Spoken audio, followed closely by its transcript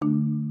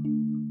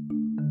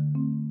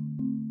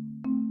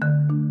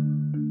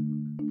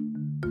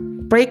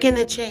breaking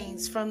the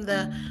chains from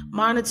the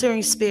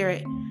monitoring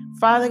spirit.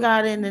 Father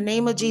God, in the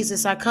name of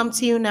Jesus, I come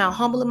to you now,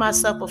 humbling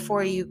myself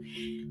before you,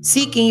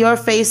 seeking your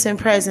face and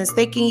presence,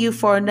 thanking you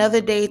for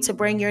another day to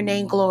bring your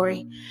name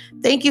glory.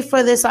 Thank you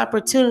for this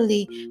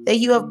opportunity that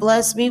you have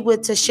blessed me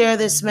with to share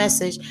this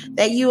message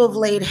that you have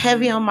laid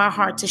heavy on my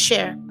heart to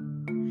share.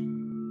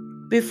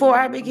 Before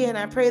I begin,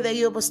 I pray that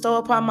you'll bestow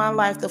upon my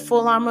life the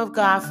full armor of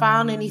God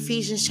found in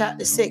Ephesians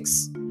chapter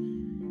 6,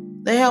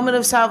 the helmet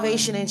of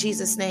salvation in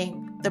Jesus' name,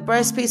 the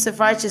breastpiece of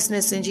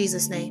righteousness in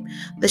Jesus' name,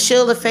 the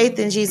shield of faith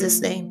in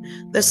Jesus' name,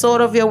 the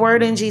sword of your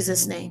word in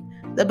Jesus' name,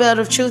 the belt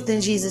of truth in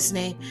Jesus'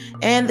 name,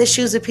 and the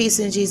shoes of peace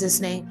in Jesus'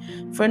 name.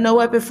 For no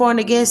weapon formed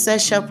against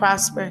us shall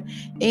prosper.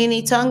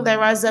 Any tongue that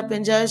rises up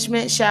in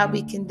judgment shall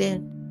be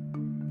condemned.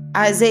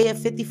 Isaiah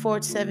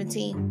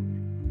 54:17.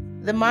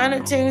 The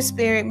monitoring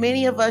spirit,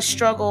 many of us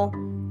struggle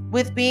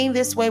with being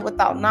this way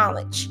without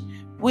knowledge.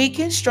 We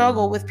can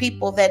struggle with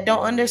people that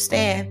don't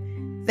understand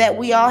that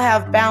we all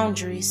have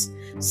boundaries.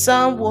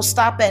 Some will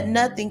stop at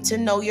nothing to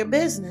know your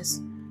business.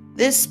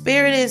 This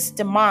spirit is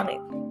demonic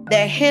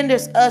that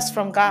hinders us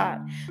from God.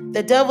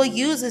 The devil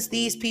uses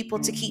these people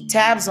to keep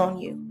tabs on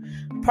you.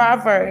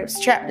 Proverbs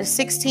chapter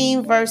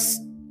 16 verse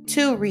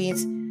 2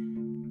 reads,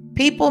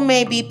 "People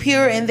may be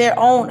pure in their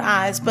own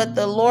eyes, but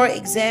the Lord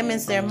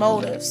examines their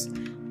motives."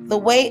 The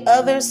way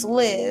others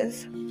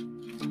live,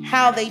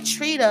 how they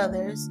treat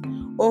others,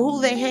 or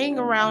who they hang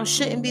around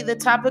shouldn't be the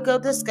topic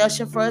of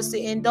discussion for us to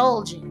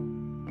indulge in.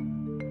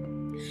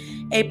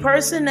 A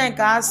person that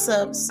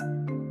gossips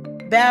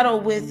battle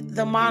with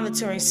the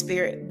monitoring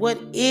spirit. What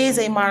is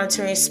a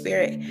monitoring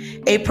spirit?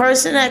 A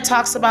person that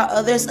talks about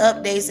others'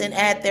 updates and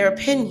add their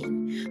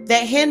opinion.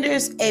 That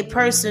hinders a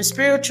person's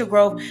spiritual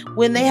growth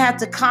when they have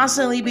to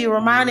constantly be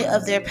reminded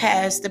of their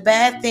past, the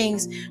bad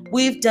things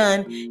we've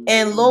done,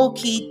 and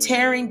low-key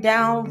tearing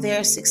down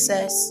their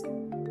success.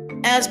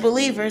 As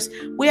believers,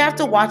 we have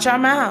to watch our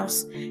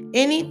mouths.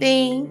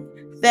 Anything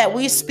that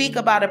we speak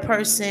about a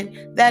person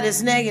that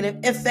is negative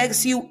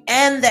affects you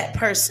and that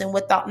person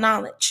without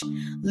knowledge.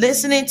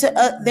 Listening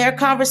to their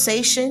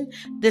conversation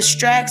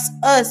distracts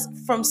us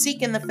from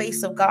seeking the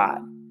face of God.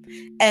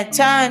 At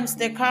times,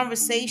 their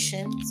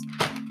conversations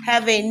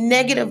have a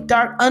negative,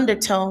 dark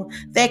undertone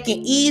that can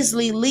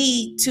easily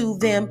lead to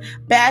them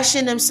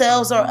bashing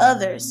themselves or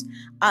others.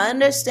 I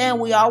understand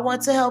we all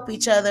want to help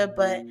each other,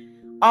 but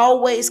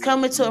always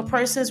coming to a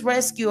person's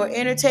rescue or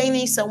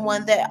entertaining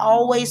someone that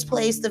always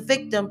plays the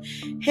victim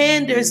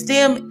hinders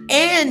them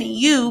and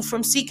you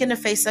from seeking the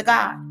face of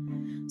God.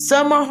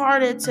 Some are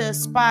harder to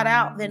spot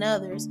out than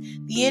others.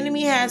 The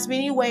enemy has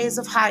many ways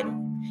of hiding.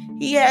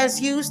 He has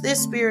used this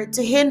spirit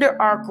to hinder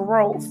our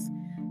growth.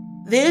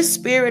 This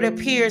spirit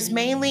appears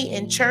mainly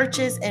in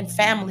churches and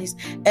families.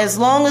 As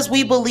long as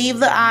we believe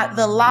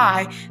the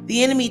lie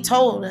the enemy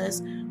told us,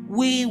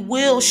 we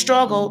will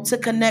struggle to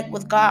connect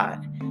with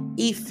God.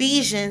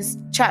 Ephesians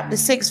chapter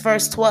 6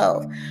 verse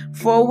 12.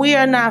 For we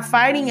are not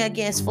fighting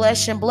against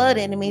flesh and blood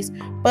enemies,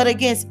 but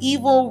against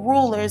evil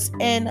rulers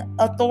and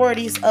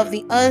authorities of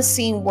the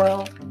unseen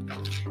world,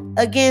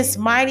 against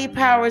mighty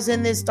powers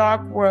in this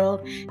dark world,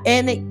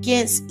 and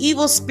against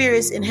evil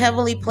spirits in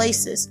heavenly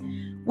places.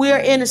 We are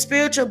in a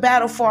spiritual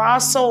battle for our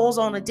souls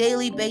on a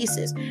daily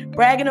basis.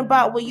 Bragging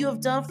about what you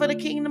have done for the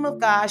kingdom of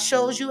God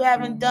shows you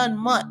haven't done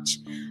much.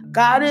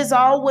 God is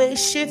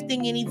always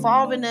shifting and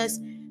evolving us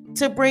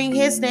to bring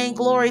his name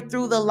glory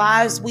through the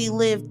lives we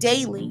live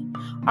daily.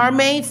 Our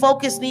main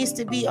focus needs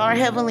to be our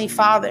Heavenly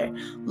Father.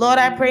 Lord,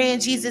 I pray in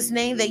Jesus'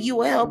 name that you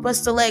will help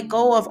us to let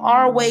go of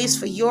our ways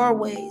for your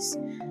ways.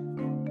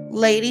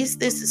 Ladies,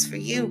 this is for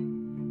you.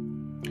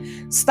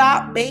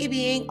 Stop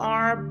babying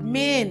our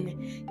men.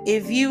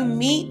 If you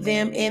meet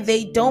them and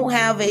they don't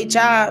have a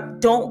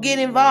job, don't get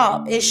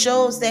involved. It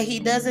shows that he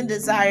doesn't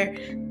desire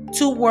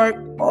to work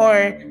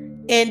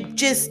and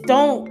just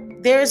don't.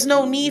 There's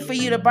no need for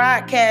you to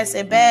broadcast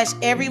and bash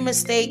every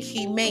mistake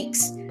he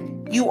makes.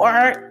 You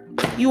are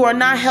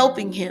not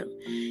helping him.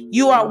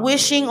 You are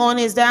wishing on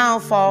his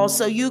downfall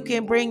so you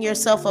can bring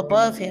yourself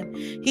above him.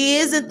 He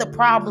isn't the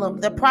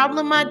problem. The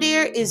problem, my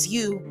dear, is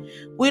you.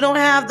 We don't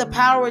have the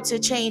power to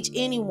change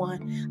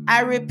anyone.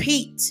 I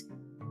repeat,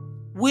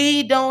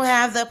 we don't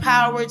have the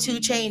power to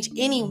change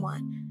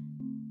anyone.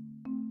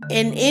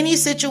 In any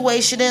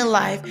situation in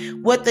life,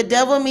 what the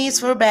devil means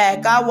for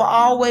bad, God will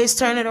always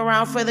turn it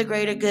around for the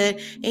greater good,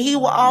 and he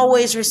will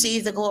always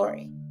receive the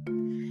glory.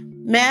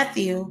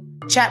 Matthew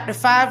chapter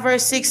 5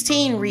 verse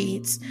 16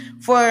 reads,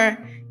 "For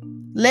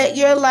let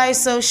your light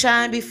so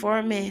shine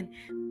before men,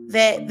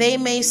 that they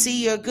may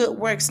see your good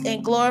works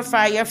and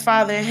glorify your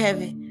Father in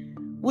heaven."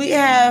 We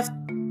have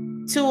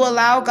to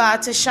allow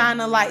God to shine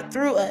a light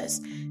through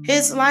us.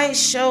 His light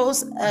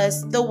shows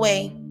us the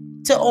way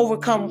to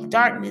overcome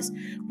darkness.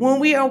 When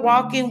we are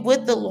walking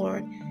with the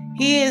Lord,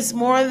 he is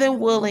more than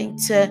willing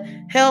to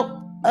help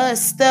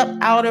us step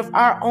out of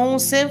our own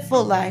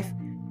sinful life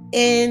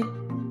and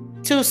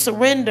to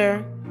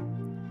surrender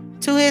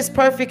to his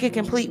perfect and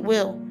complete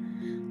will.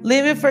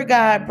 Living for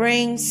God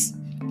brings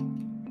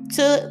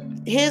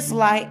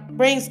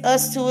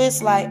us to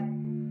his light.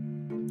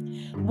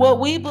 what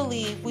we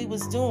believe we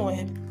was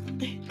doing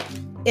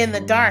in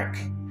the dark.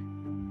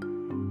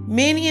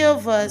 Many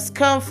of us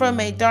come from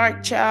a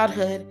dark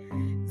childhood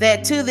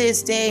that to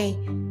this day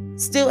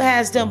still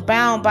has them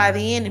bound by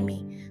the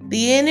enemy.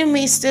 The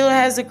enemy still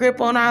has a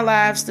grip on our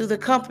lives through the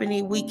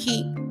company we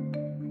keep.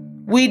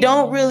 We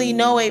don't really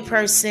know a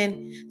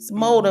person's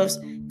motives.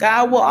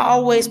 God will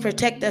always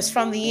protect us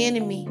from the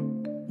enemy.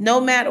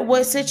 No matter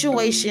what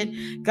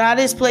situation God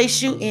has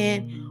placed you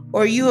in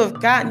or you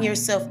have gotten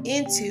yourself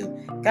into,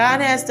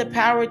 God has the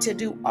power to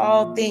do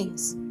all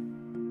things.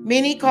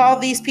 Many call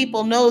these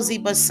people nosy,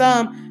 but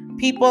some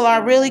people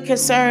are really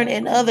concerned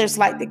and others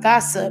like to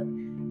gossip.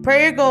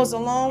 Prayer goes a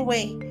long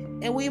way,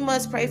 and we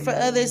must pray for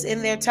others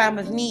in their time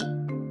of need.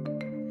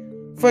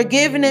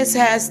 Forgiveness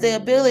has the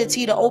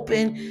ability to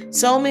open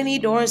so many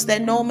doors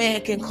that no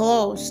man can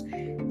close.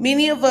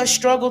 Many of us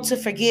struggle to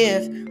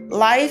forgive.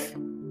 Life,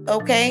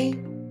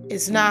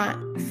 is not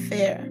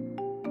fair.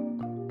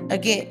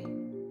 Again,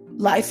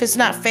 life is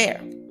not fair.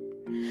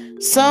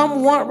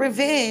 Some want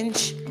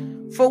revenge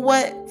for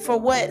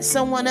what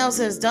someone else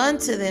has done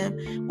to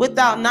them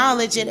without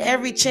knowledge, and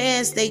every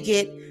chance they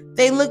get,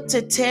 they look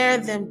to tear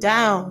them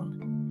down.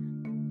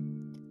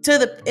 To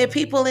the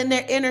people in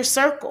their inner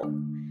circle.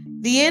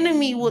 The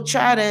enemy will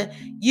try to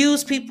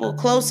use people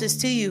closest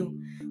to you.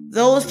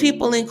 Those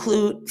people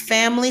include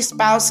family,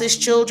 spouses,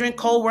 children,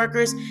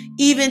 co-workers,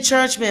 even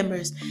church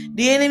members.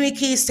 The enemy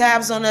keeps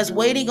tabs on us,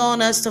 waiting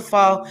on us to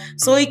fall,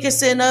 so he can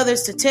send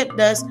others to tempt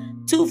us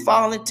to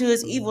fall into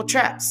his evil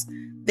traps.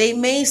 They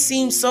may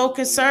seem so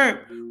concerned,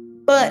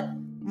 but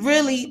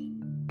really,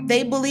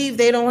 they believe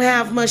they don't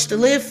have much to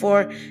live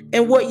for,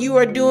 and what you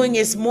are doing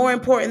is more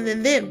important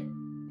than them.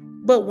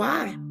 But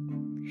why?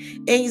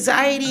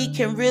 Anxiety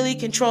can really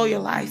control your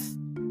life.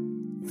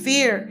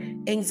 Fear,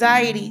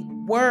 anxiety,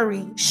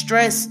 worry,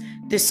 stress,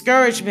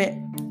 discouragement,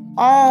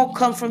 all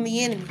come from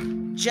the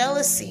enemy.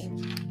 Jealousy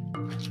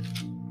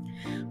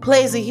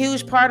plays a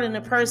huge part in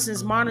a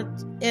person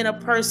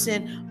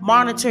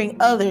monitoring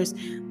others.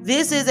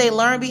 This is a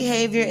learned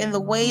behavior in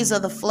the ways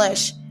of the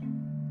flesh.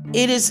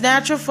 It is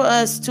natural for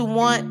us to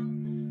want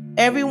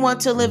everyone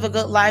to live a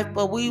good life,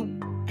 but we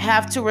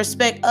have to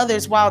respect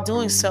others while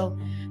doing so.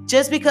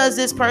 Just because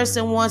this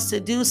person wants to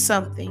do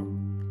something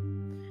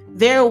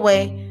their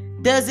way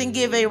doesn't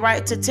give a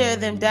right to tear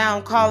them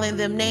down, calling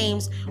them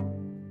names,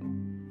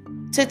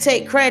 to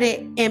take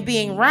credit in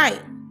being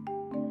right.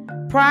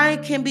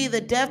 Pride can be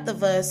the death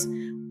of us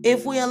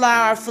if we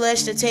allow our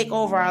flesh to take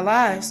over our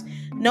lives.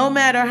 No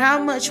matter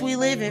how much we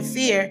live in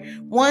fear,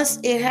 once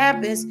it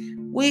happens,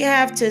 we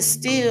have to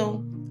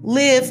still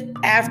live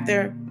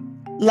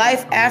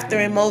life after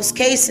in most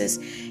cases.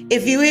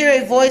 If you hear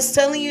a voice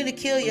telling you to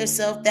kill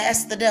yourself,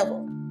 that's the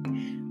devil.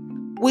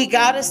 We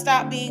gotta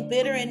stop being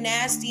bitter and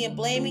nasty and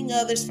blaming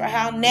others for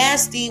how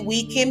nasty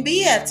we can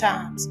be at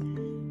times.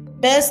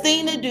 Best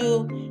thing to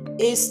do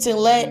is to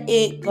let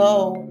it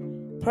go.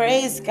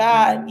 Praise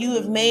God, you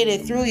have made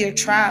it through your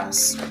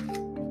trials.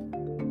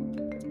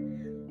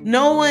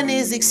 No one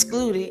is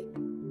excluded.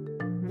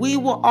 We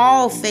will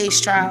all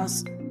face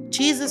trials.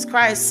 Jesus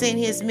Christ spent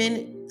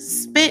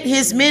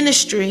his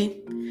ministry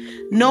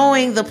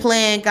knowing the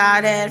plan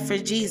God had for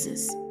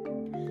Jesus.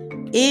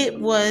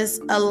 It was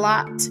a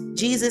lot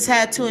Jesus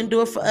had to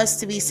endure for us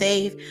to be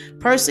saved.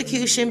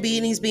 Persecution,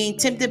 beatings, being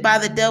tempted by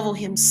the devil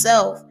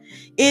himself.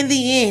 In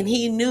the end,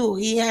 he knew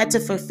he had to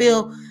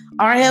fulfill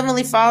our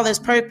Heavenly Father's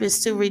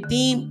purpose to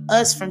redeem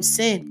us from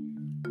sin.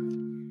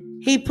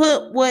 He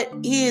put what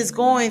he is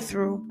going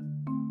through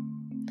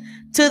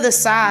to the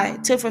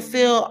side to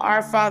fulfill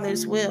our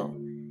Father's will.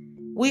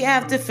 We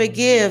have to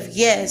forgive,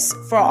 yes,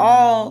 for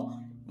all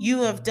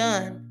you have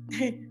done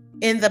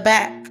in the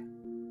back.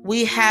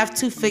 We have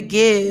to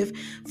forgive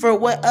for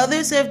what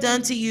others have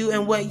done to you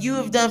and what you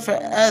have done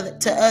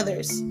to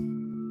others.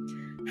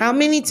 How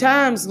many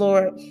times,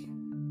 Lord?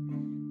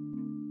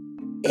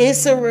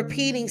 It's a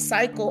repeating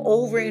cycle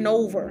over and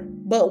over.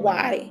 But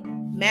why?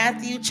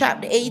 Matthew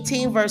chapter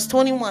 18, verse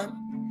 21.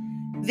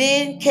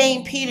 Then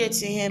came Peter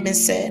to him and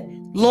said,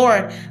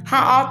 Lord,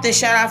 how often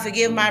shall I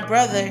forgive my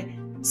brother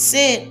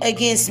sin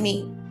against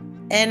me,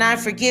 and I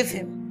forgive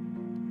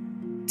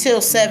him?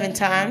 Till 7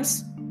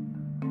 times.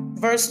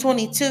 Verse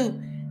 22,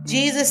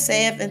 Jesus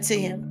saith unto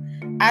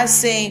him, I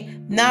say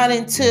not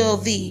until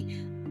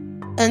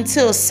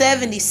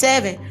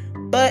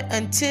 77, but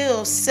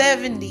until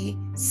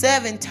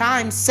 77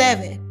 times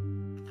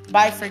 7.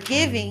 By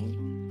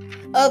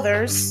forgiving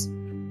others,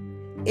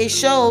 it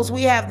shows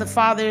we have the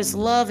Father's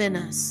love in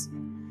us.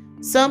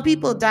 Some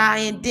people die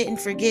and didn't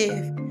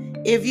forgive.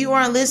 If you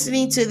are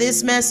listening to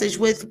this message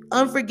with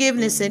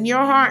unforgiveness in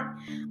your heart,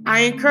 I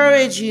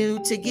encourage you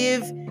to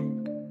give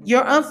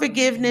your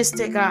unforgiveness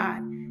to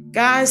God.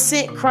 God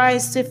sent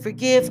Christ to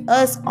forgive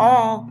us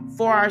all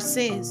for our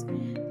sins.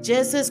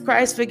 Just as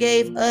Christ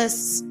forgave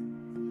us,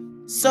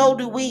 so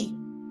do we.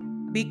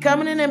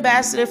 Becoming an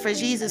ambassador for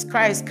Jesus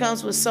Christ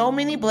comes with so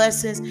many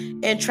blessings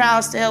and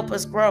trials to help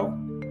us grow.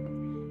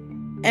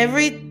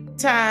 Every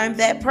time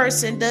that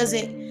person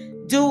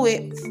doesn't do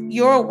it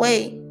your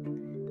way,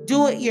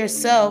 do it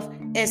yourself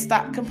and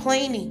stop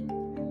complaining.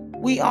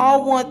 We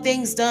all want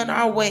things done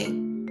our way,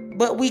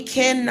 but we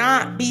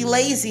cannot be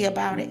lazy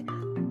about it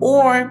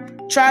or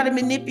try to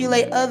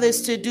manipulate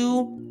others to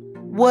do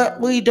what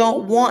we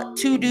don't want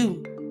to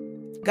do.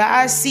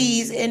 God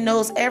sees and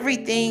knows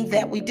everything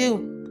that we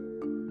do.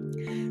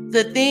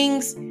 The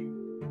things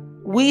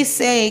we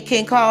say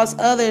can cause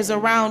others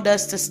around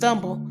us to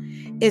stumble.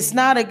 It's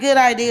not a good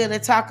idea to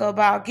talk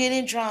about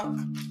getting drunk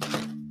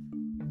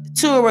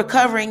to a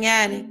recovering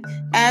addict.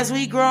 As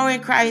we grow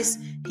in Christ,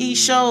 He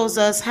shows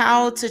us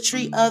how to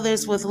treat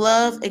others with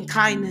love and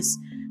kindness.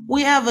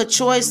 We have a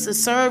choice to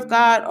serve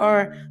God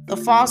or the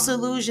false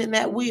illusion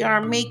that we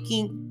are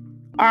making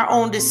our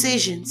own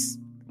decisions.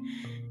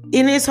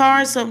 It is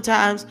hard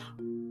sometimes,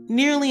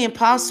 nearly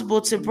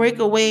impossible, to break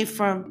away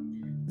from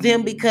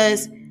them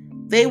because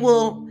they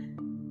will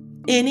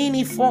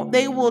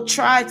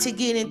try to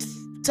get in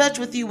touch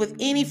with you with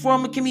any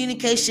form of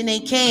communication they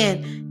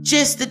can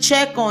just to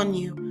check on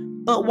you.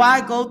 But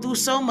why go through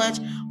so much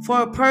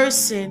for a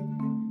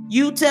person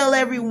you tell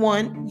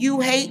everyone you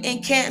hate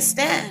and can't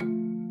stand?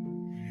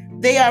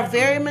 They are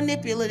very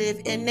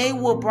manipulative and they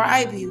will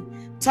bribe you,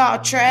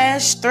 talk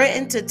trash,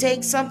 threaten to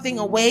take something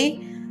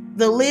away.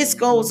 The list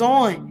goes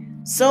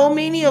on. So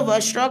many of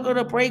us struggle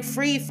to break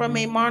free from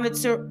a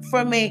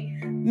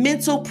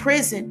mental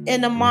prison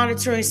in a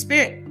monitoring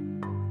spirit.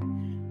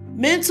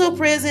 Mental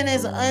prison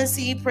is an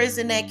unseen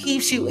prison that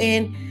keeps you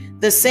in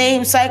the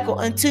same cycle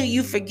until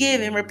you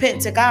forgive and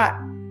repent to God.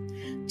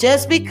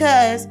 Just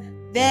because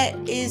that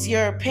is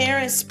your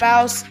parents,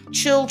 spouse,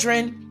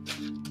 children,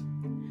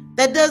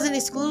 that doesn't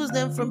exclude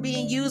them from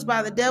being used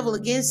by the devil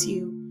against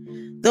you.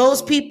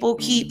 Those people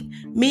keep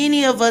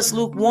many of us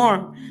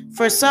lukewarm.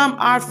 For some,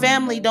 our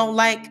family don't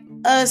like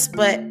us,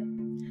 but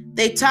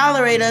they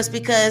tolerate us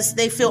because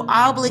they feel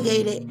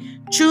obligated.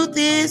 Truth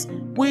is,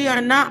 we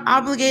are not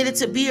obligated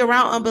to be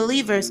around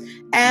unbelievers.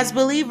 As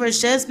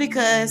believers, just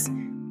because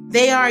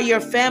they are your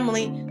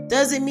family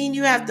doesn't mean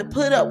you have to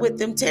put up with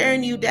them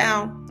tearing you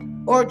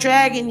down or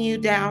dragging you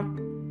down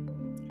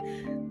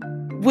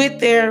with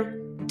their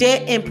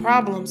debt and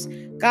problems.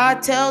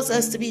 God tells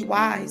us to be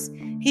wise.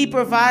 He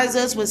provides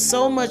us with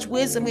so much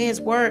wisdom in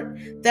His word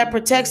that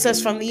protects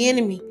us from the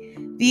enemy.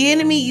 The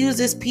enemy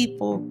uses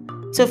people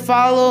to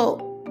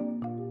follow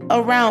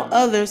around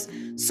others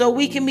so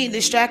we can be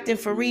distracted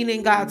from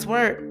reading God's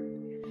word.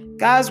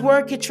 God's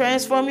word can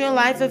transform your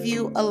life if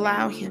you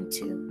allow Him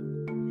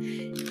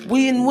to.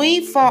 When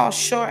we fall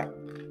short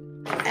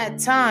at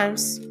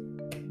times,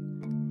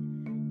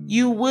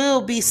 you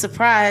will be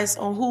surprised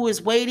on who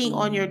is waiting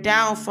on your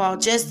downfall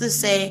just to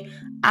say,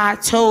 "I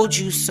told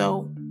you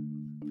so."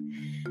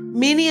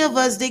 Many of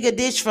us dig a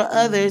ditch for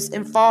others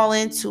and fall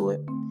into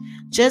it.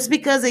 Just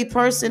because a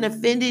person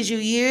offended you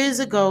years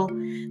ago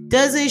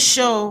doesn't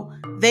show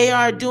they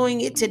are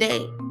doing it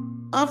today.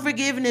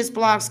 Unforgiveness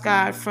blocks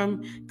God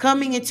from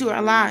coming into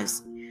our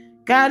lives.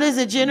 God is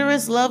a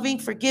generous, loving,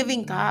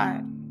 forgiving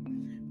God.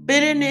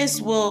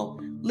 Bitterness will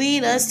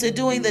lead us to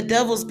doing the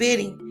devil's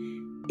bidding.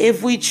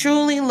 If we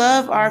truly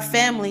love our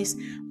families,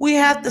 we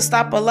have to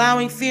stop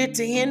allowing fear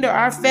to hinder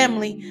our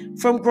family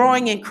from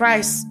growing in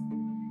Christ.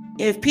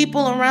 If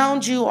people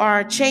around you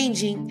are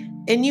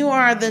changing and you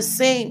are the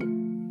same,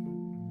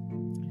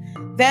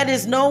 that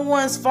is no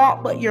one's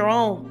fault but your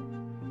own.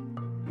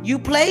 You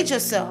played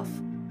yourself.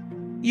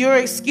 Your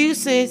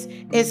excuses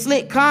and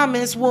slick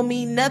comments will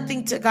mean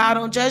nothing to God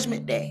on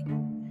Judgment Day.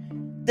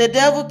 The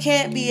devil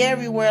can't be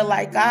everywhere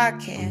like God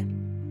can.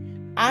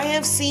 I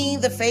have seen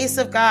the face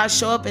of God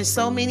show up in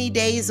so many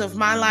days of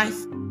my life.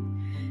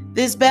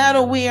 This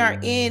battle we are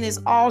in is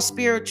all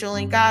spiritual,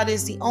 and God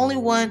is the only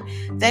one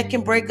that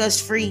can break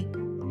us free.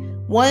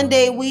 One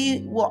day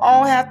we will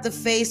all have to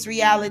face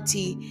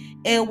reality,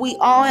 and we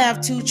all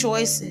have two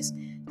choices: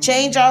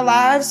 change our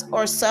lives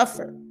or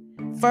suffer.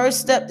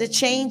 First step to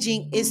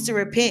changing is to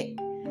repent.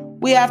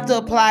 We have to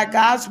apply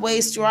God's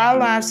ways to our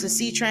lives to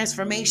see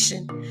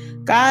transformation.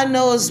 God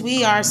knows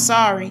we are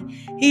sorry.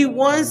 He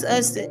wants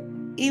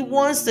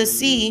to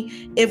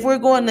see if we're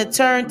going to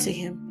turn to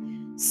Him.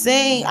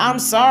 Saying "I'm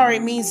sorry"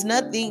 means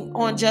nothing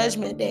on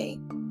Judgment Day.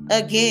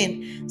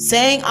 Again,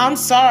 saying "I'm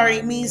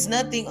sorry" means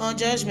nothing on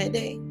Judgment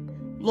Day.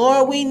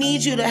 Lord, we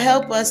need You to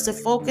help us to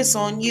focus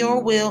on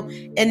Your will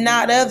and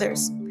not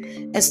others.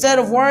 Instead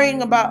of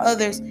worrying about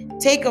others,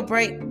 take a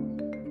break.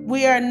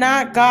 We are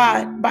not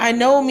God, by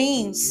no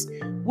means.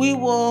 We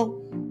will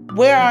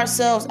wear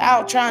ourselves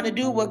out trying to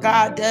do what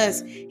God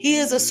does. He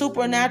is a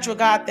supernatural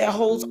God that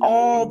holds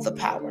all the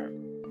power.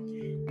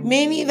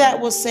 Many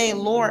that will say,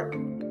 "Lord,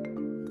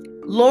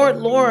 Lord,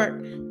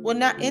 Lord," will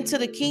not enter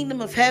the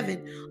kingdom of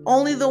heaven.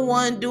 Only the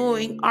one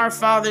doing our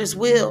Father's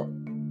will.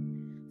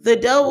 The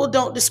devil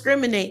don't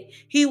discriminate.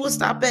 He will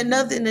stop at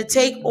nothing to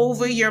take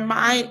over your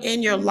mind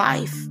and your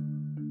life.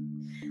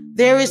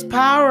 There is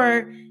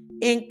power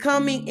in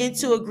coming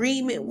into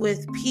agreement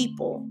with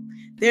people.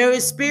 There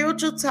is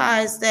spiritual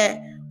ties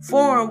that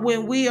form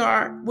when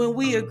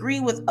we agree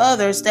with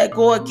others that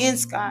go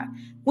against God.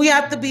 We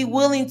have to be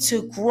willing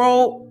to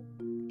grow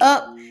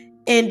up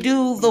and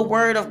do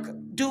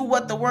do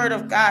what the word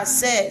of God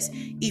says.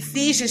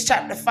 Ephesians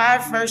chapter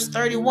 5 verse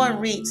 31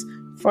 reads,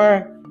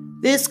 For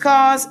this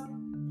cause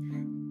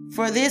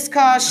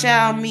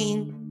shall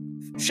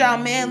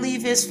man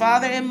leave his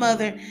father and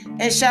mother,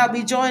 and shall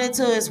be joined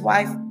unto his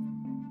wife,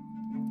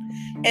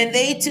 and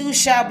they two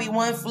shall be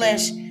one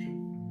flesh.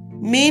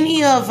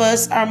 Many of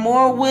us are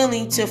more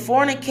willing to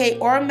fornicate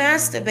or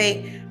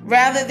masturbate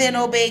rather than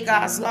obey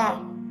God's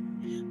law.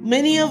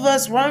 Many of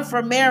us run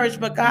for marriage,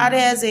 but God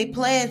has a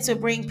plan to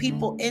bring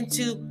people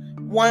into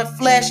one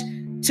flesh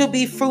to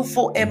be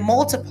fruitful and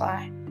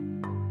multiply.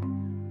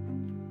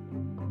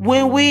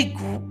 When we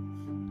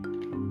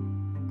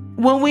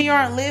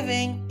aren't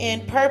living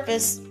in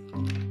purpose,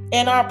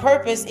 and our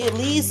purpose, it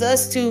leads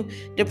us to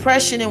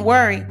depression and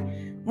worry.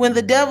 When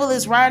the devil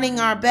is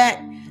riding our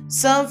back,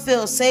 some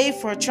feel safe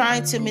for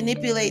trying to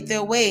manipulate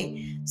their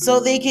way so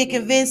they can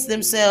convince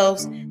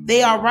themselves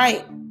they are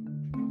right.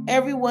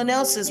 Everyone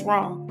else is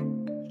wrong.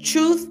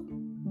 Truth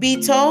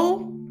be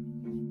told,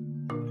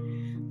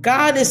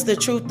 God is the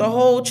truth, the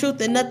whole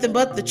truth, and nothing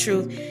but the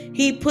truth.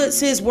 He puts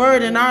his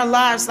word in our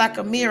lives like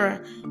a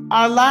mirror.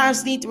 Our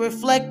lives need to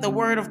reflect the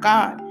word of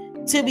God.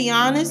 To be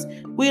honest,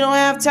 we don't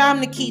have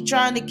time to keep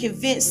trying to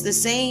convince the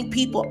same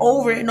people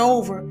over and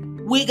over.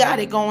 We got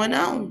it going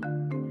on.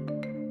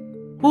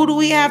 Who do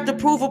we have to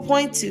prove a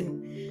point to?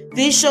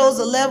 This shows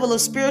a level of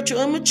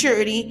spiritual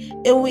immaturity,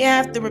 and we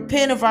have to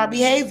repent of our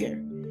behavior.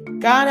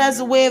 God has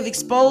a way of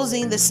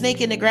exposing the snake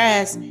in the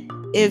grass.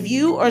 If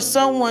you or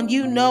someone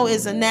you know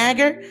is a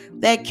nagger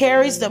that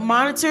carries the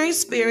monitoring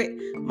spirit,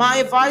 my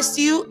advice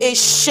to you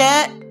is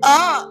shut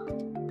up.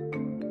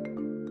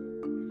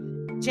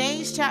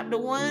 James chapter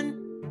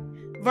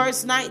 1,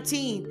 verse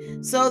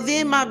 19. So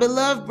then, my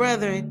beloved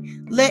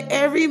brethren, let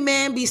every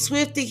man be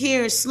swift to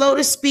hear, slow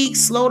to speak,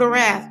 slow to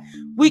wrath.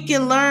 We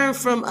can learn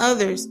from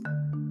others.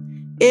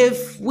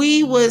 If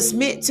we was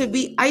meant to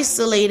be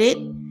isolated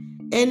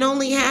and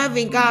only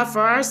having God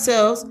for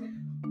ourselves,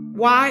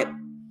 why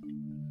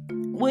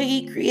would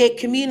he create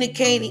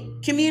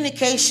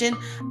communication,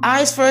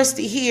 eyes for us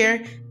to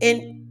hear,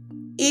 and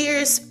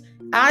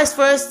eyes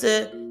for us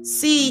to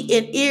see,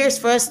 and ears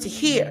for us to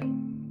hear?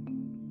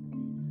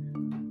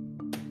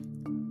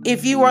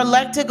 If you would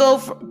like to go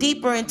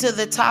deeper into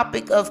the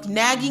topic of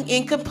nagging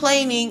and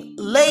complaining,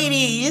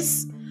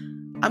 ladies,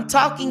 I'm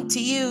talking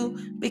to you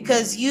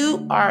because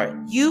you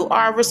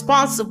are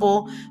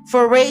responsible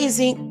for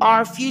raising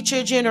our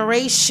future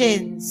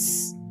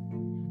generations.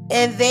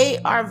 And they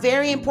are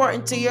very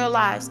important to your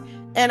lives.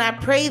 And I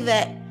pray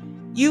that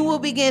you will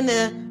begin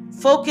to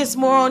focus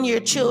more on your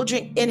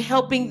children and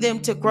helping them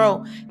to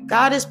grow.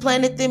 God has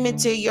planted them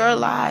into your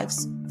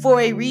lives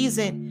for a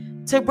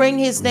reason, to bring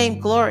his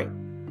name glory.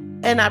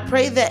 And I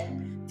pray that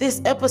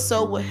this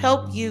episode will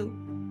help you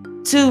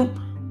to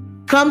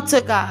come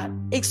to God,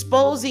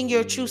 exposing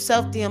your true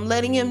self to him,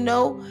 letting him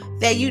know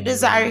that you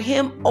desire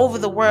him over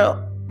the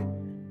world.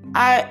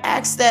 I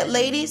ask that,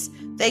 ladies,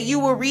 that you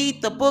will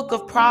read the book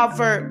of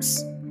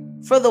Proverbs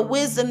for the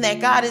wisdom that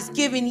God has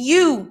given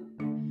you,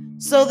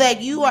 so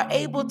that you are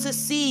able to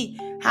see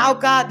how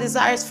God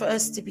desires for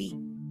us to be.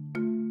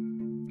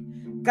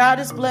 God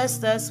has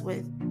blessed us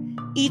with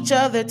each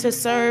other to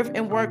serve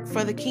and work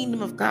for the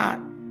kingdom of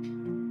God.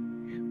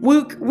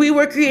 We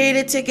were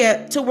created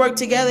to work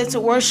together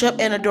to worship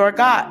and adore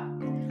God.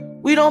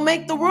 We don't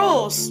make the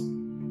rules.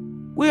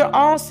 We are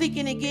all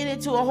seeking to get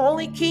into a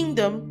holy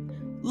kingdom,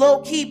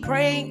 low-key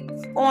praying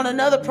on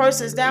another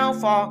person's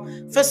downfall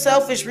for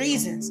selfish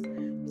reasons.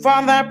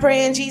 Father, I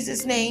pray in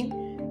Jesus' name,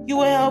 you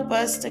will help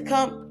us to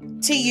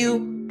come to you,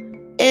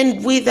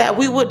 and that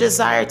we would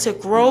desire to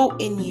grow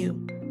in you.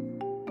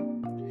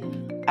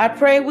 I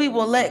pray we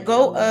will let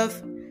go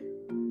of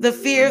the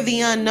fear of the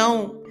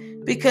unknown,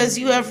 because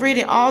you have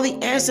written all the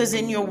answers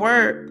in your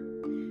word.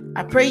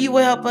 I pray you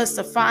will help us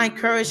to find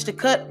courage to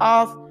cut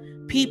off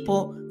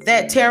people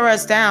that tear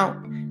us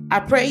down. I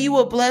pray you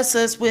will bless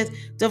us with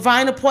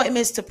divine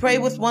appointments to pray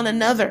with one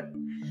another.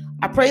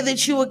 I pray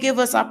that you will give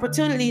us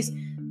opportunities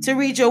to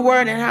read your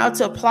word and how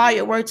to apply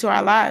your word to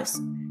our lives.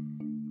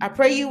 I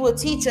pray you will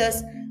teach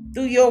us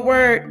through your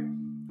word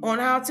on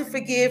how to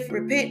forgive,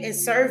 repent, and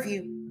serve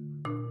you.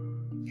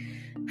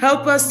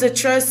 Help us to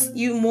trust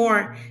you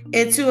more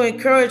and to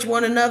encourage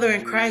one another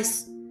in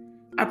Christ.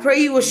 I pray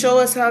you will show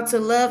us how to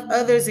love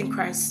others in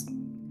Christ.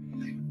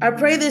 I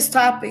pray this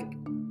topic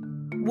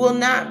will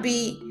not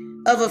be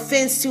of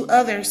offense to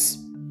others,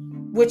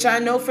 which I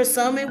know for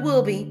some it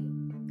will be.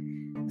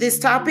 This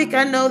topic,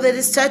 I know that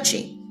is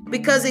touchy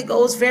because it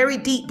goes very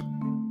deep,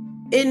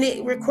 and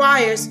it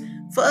requires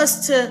for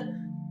us to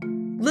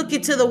look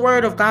into the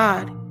word of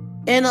God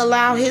and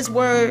allow his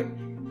word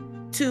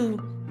to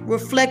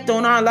reflect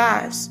on our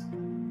lives.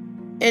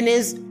 And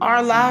is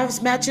our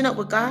lives matching up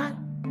with God?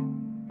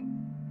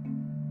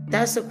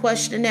 That's a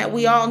question that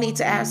we all need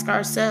to ask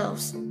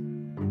ourselves.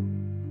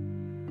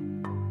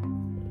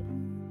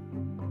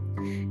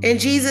 In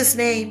Jesus'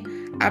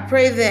 name, I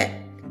pray that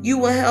you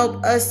will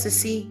help us to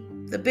see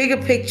the bigger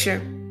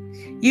picture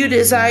you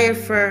desire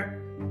for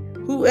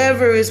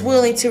whoever is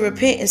willing to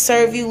repent and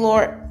serve you,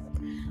 Lord.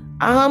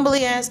 I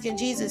humbly ask in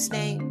Jesus'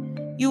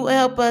 name, you will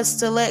help us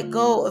to let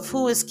go of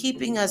who is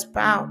keeping us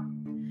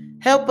bound.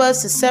 Help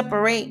us to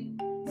separate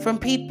from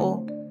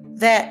people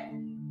that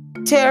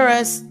tear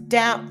us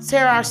down,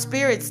 tear our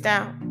spirits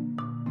down.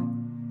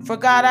 For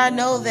God, I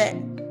know that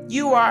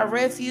you are our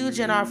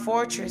refuge and our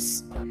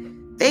fortress.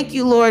 Thank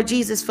you, Lord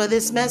Jesus, for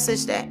this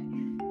message that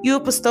you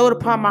have bestowed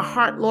upon my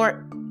heart,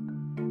 Lord.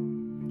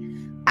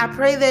 I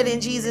pray that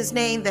in Jesus'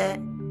 name that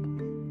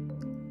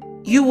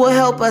you will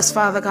help us,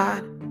 Father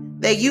God,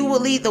 that you will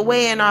lead the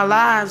way in our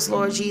lives,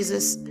 Lord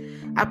Jesus.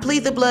 I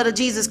plead the blood of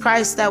Jesus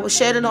Christ that was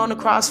shed on the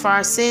cross for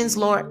our sins,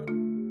 Lord.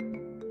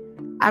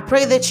 I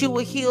pray that you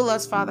will heal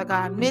us, Father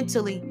God,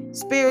 mentally,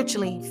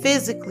 spiritually,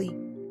 physically,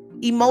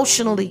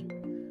 emotionally.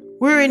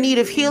 We're in need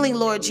of healing,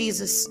 Lord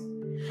Jesus.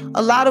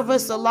 A lot of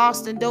us are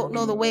lost and don't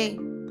know the way.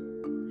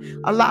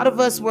 A lot of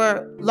us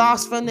were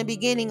lost from the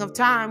beginning of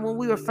time when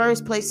we were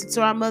first placed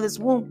into our mother's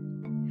womb.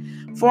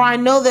 For I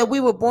know that we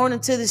were born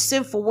into this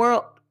sinful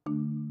world.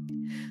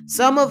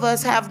 Some of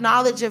us have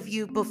knowledge of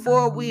you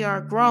before we are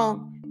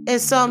grown,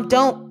 and some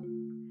don't.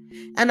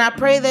 And I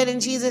pray that in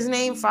Jesus'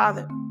 name,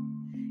 Father,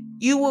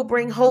 you will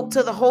bring hope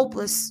to the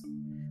hopeless,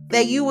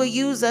 that you will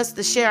use us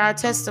to share our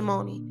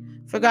testimony.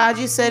 For God,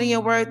 you said in your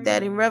word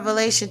that in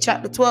Revelation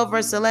chapter 12,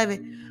 verse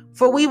 11,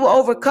 for we will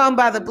overcome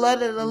by the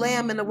blood of the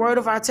Lamb and the word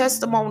of our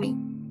testimony.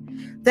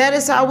 That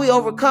is how we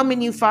overcome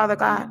in you, Father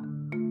God.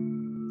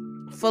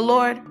 For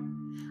Lord,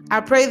 I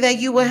pray that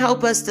you will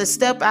help us to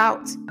step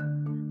out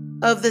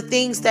of the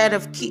things that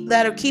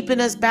are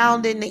keeping us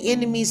bound in the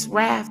enemy's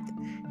wrath,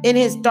 in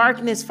his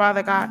darkness,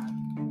 Father God.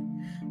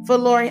 For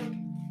Lord,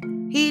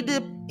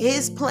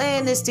 his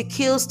plan is to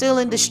kill, steal,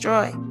 and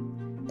destroy.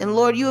 And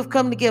Lord, you have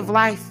come to give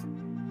life,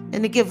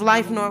 and to give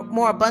life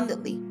more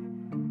abundantly.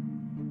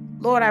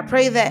 Lord, I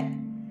pray that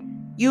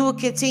you will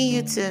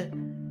continue to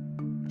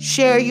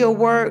share your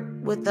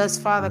word with us,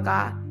 Father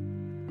God.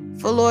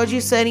 For Lord, you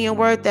said in your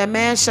word that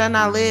man shall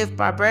not live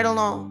by bread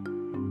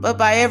alone, but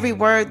by every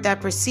word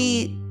that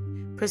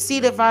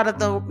proceedeth out of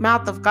the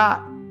mouth of God.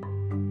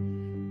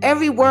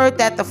 Every word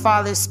that the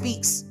Father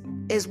speaks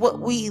is what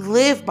we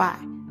live by,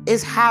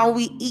 is how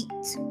we eat.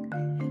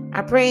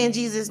 I pray in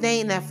Jesus'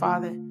 name that,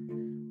 Father,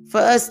 for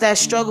us that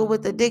struggle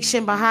with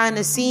addiction behind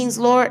the scenes,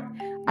 Lord,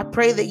 I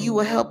pray that you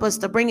will help us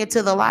to bring it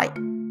to the light.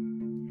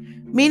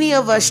 Many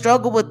of us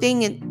struggle with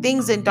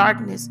things in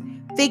darkness,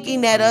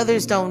 thinking that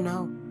others don't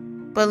know.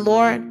 But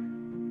Lord,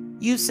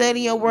 you said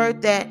in your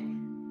word that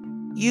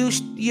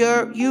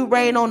you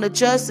reign on the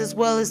just as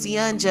well as the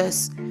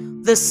unjust.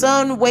 The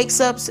sun wakes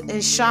up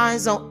and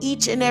shines on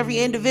each and every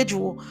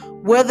individual,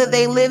 whether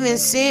they live in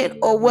sin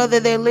or whether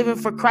they're living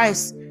for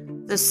Christ.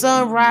 The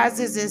sun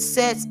rises and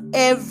sets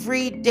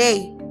every day.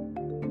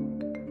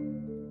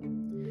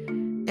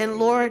 And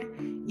Lord,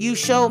 you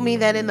showed me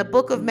that in the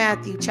book of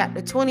Matthew,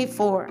 chapter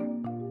 24,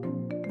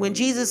 when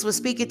Jesus was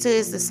speaking to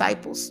his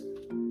disciples,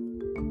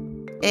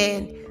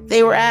 and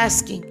they were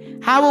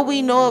asking, how will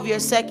we know of your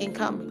second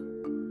coming?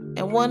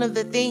 And one of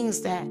the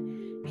things that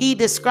he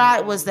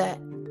described was that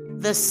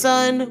the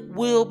sun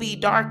will be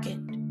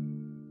darkened.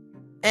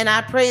 And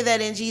I pray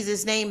that in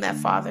Jesus' name, that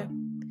Father,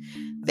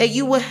 that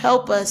you will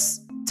help us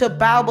to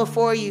bow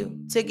before you,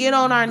 to get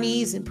on our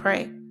knees and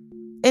pray,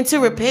 and to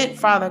repent,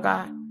 Father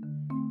God,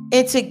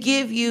 and to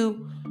give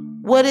you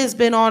what has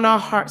been on our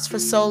hearts for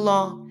so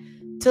long,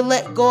 to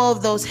let go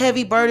of those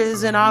heavy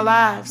burdens in our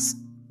lives,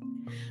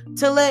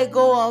 to let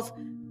go of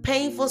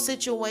painful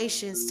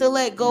situations, to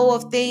let go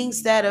of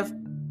things that have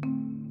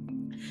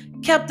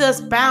kept us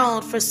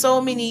bound for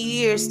so many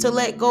years, to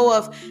let go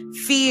of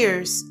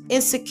fears,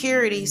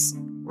 insecurities,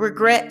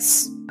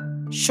 regrets,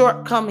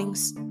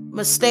 shortcomings,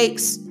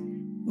 mistakes.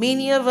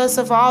 Many of us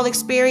have all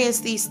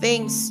experienced these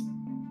things.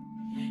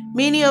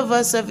 Many of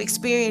us have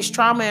experienced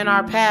trauma in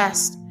our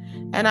past.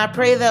 And I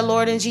pray that,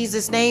 Lord, in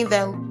Jesus' name,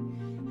 that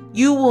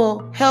you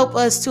will help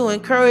us to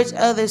encourage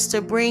others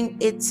to bring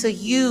it to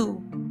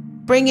you,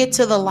 bring it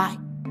to the light.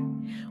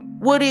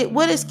 What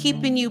is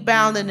keeping you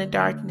bound in the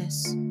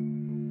darkness?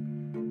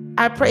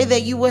 I pray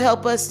that you will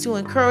help us to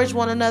encourage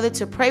one another,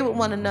 to pray with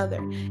one another,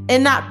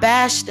 and not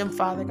bash them,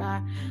 Father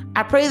God.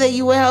 I pray that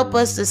you will help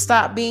us to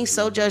stop being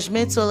so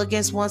judgmental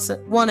against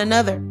one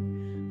another.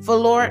 For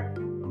Lord,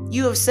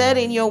 you have said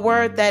in your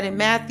word that in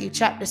Matthew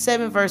chapter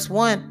 7, verse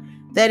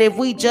 1, that if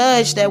we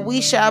judge, that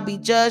we shall be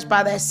judged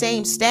by that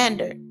same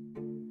standard.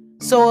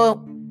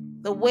 So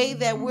the way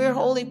that we're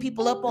holding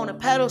people up on a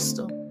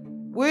pedestal,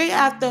 we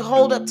have to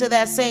hold up to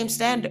that same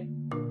standard.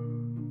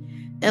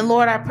 And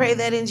Lord, I pray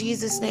that in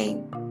Jesus'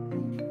 name,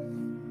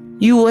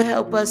 you will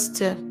help us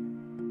to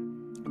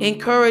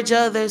encourage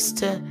others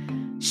to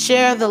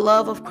share the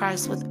love of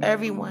Christ with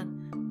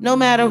everyone, no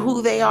matter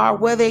who they are,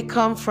 where they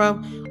come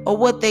from, or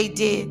what they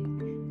did.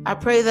 I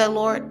pray that,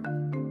 Lord,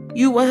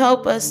 you will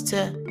help us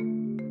to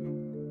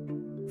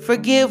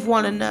forgive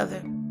one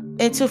another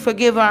and to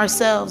forgive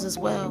ourselves as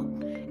well.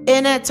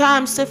 And at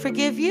times to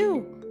forgive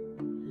you.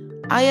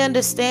 I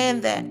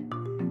understand that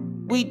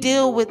we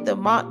deal with the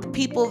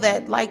people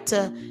that like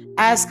to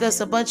ask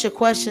us a bunch of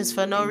questions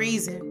for no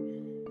reason.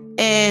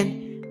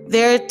 And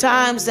There are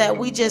times that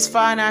we just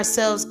find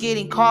ourselves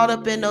getting caught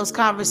up in those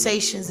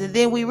conversations, and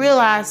then we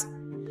realize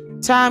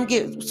time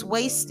gets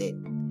wasted.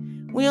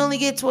 We only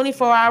get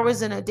 24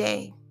 hours in a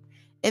day.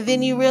 And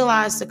then you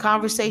realize the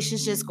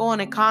conversations just go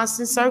in a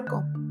constant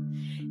circle.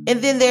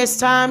 And then there's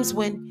times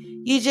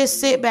when you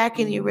just sit back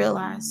and you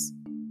realize,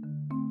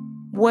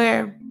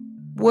 where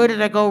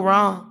did I go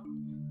wrong?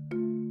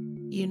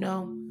 You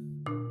know,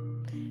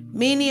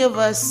 many of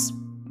us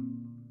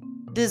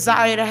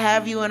desire to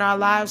have you in our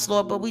lives,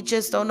 Lord, but we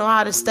just don't know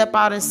how to step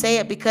out and say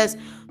it because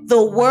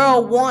the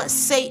world wants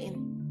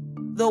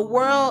Satan. The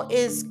world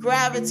is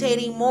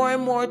gravitating more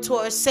and more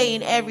towards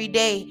Satan every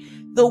day.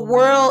 The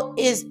world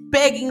is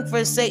begging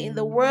for Satan.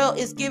 The world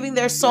is giving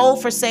their soul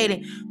for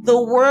Satan.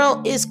 The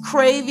world is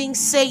craving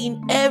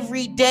Satan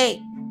every day.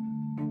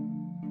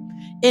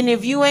 And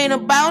if you ain't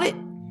about it,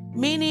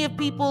 many of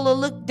people will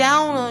look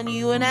down on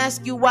you and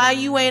ask you why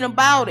you ain't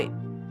about it.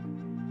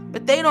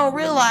 But they don't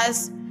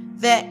realize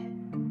that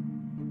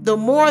the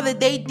more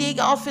that they dig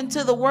off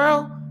into the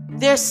world,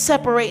 they're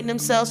separating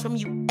themselves from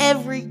you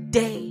every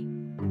day.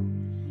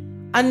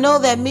 I know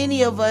that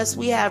many of us,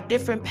 we have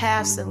different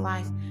paths in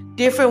life,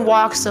 different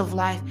walks of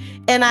life.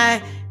 And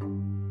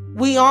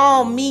we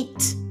all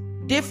meet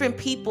different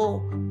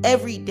people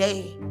every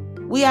day.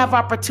 We have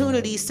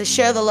opportunities to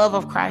share the love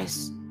of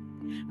Christ.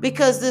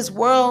 Because this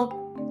world,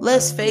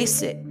 let's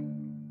face it,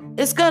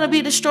 it's going to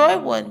be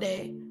destroyed one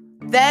day.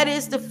 That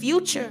is the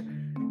future.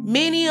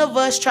 Many of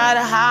us try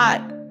to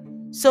hide.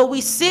 So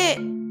we sit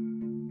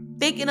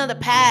thinking of the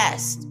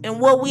past and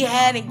what we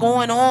had it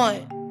going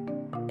on.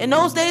 And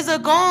those days are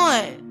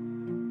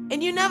gone.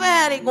 And you never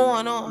had it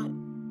going on.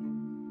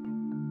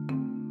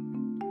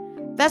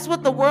 That's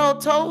what the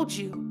world told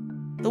you.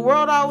 The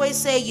world always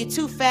say, you're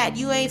too fat,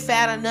 you ain't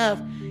fat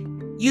enough.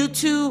 You're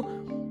too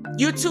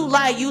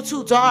light, you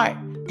too dark.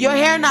 Your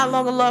hair not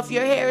long enough,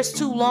 your hair is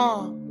too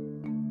long.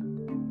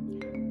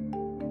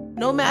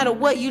 No matter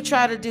what you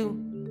try to do,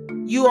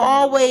 you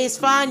always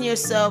find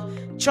yourself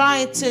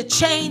trying to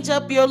change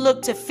up your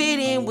look to fit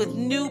in with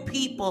new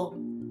people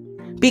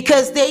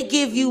because they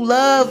give you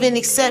love and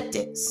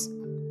acceptance.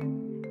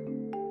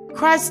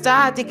 Christ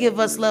died to give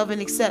us love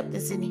and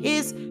acceptance in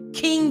his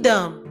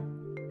kingdom.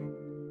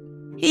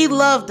 He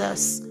loved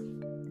us.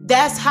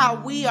 That's how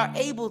we are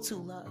able to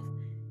love.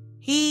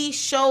 He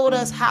showed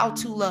us how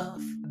to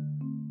love.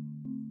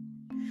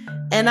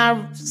 And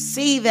I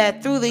see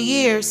that through the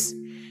years,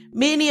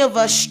 many of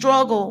us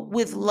struggle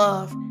with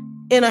love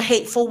in a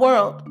hateful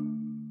world.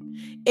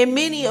 And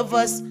many of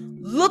us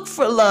look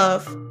for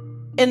love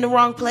in the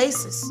wrong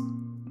places.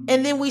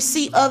 And then we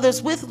see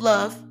others with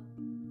love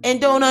and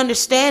don't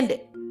understand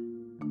it.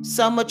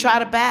 Some will try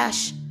to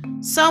bash.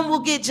 Some will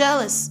get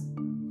jealous.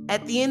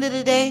 At the end of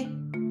the day,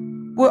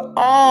 we're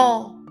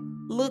all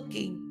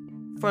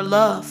looking for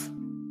love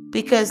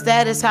because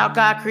that is how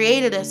God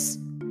created us.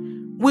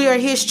 We are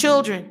his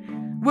children.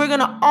 We're going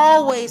to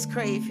always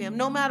crave him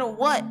no matter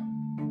what.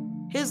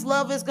 His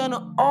love is going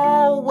to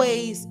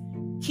always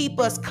keep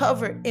us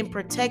covered and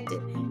protected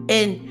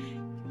and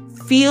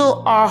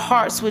fill our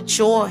hearts with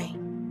joy.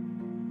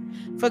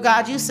 For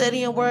God, you said in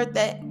your word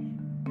that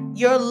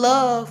your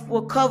love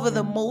will cover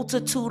the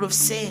multitude of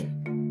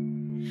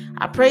sin.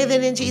 I pray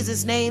that in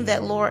Jesus' name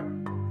that, Lord,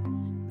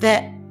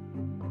 that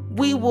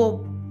we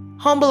will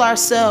humble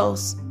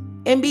ourselves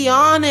and be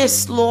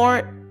honest,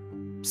 Lord.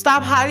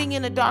 Stop hiding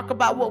in the dark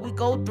about what we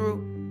go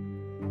through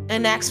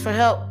and ask for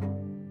help.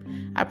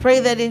 I pray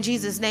that in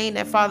Jesus' name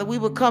that, Father, we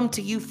will come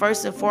to you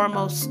first and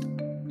foremost,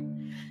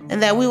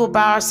 and that we will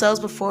bow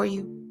ourselves before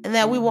you, and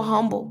that we will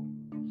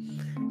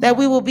that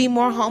we will be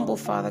more humble,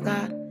 Father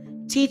God.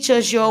 Teach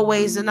us your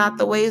ways and not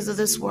the ways of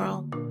this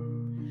world.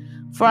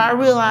 For I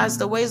realize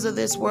the ways of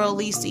this world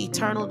leads to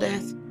eternal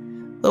death.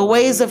 The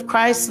ways of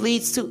Christ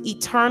leads to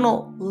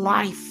eternal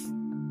life.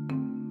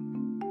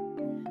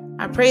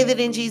 I pray that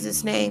in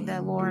Jesus' name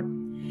that, Lord,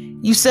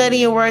 you said in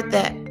your word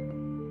that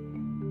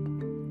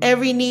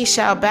every knee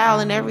shall bow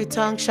and every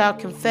tongue shall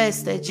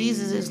confess that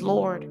Jesus is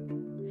Lord.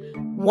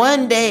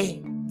 One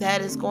day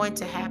that is going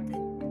to happen.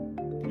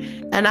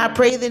 And I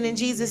pray that in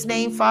Jesus'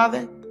 name,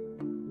 Father,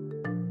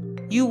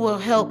 you will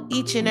help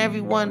each and every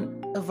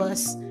one of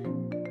us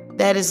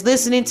that is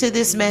listening to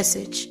this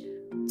message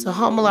to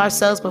humble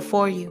ourselves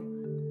before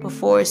you,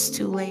 before it's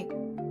too late.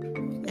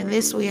 And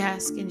this we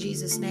ask in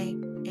Jesus' name.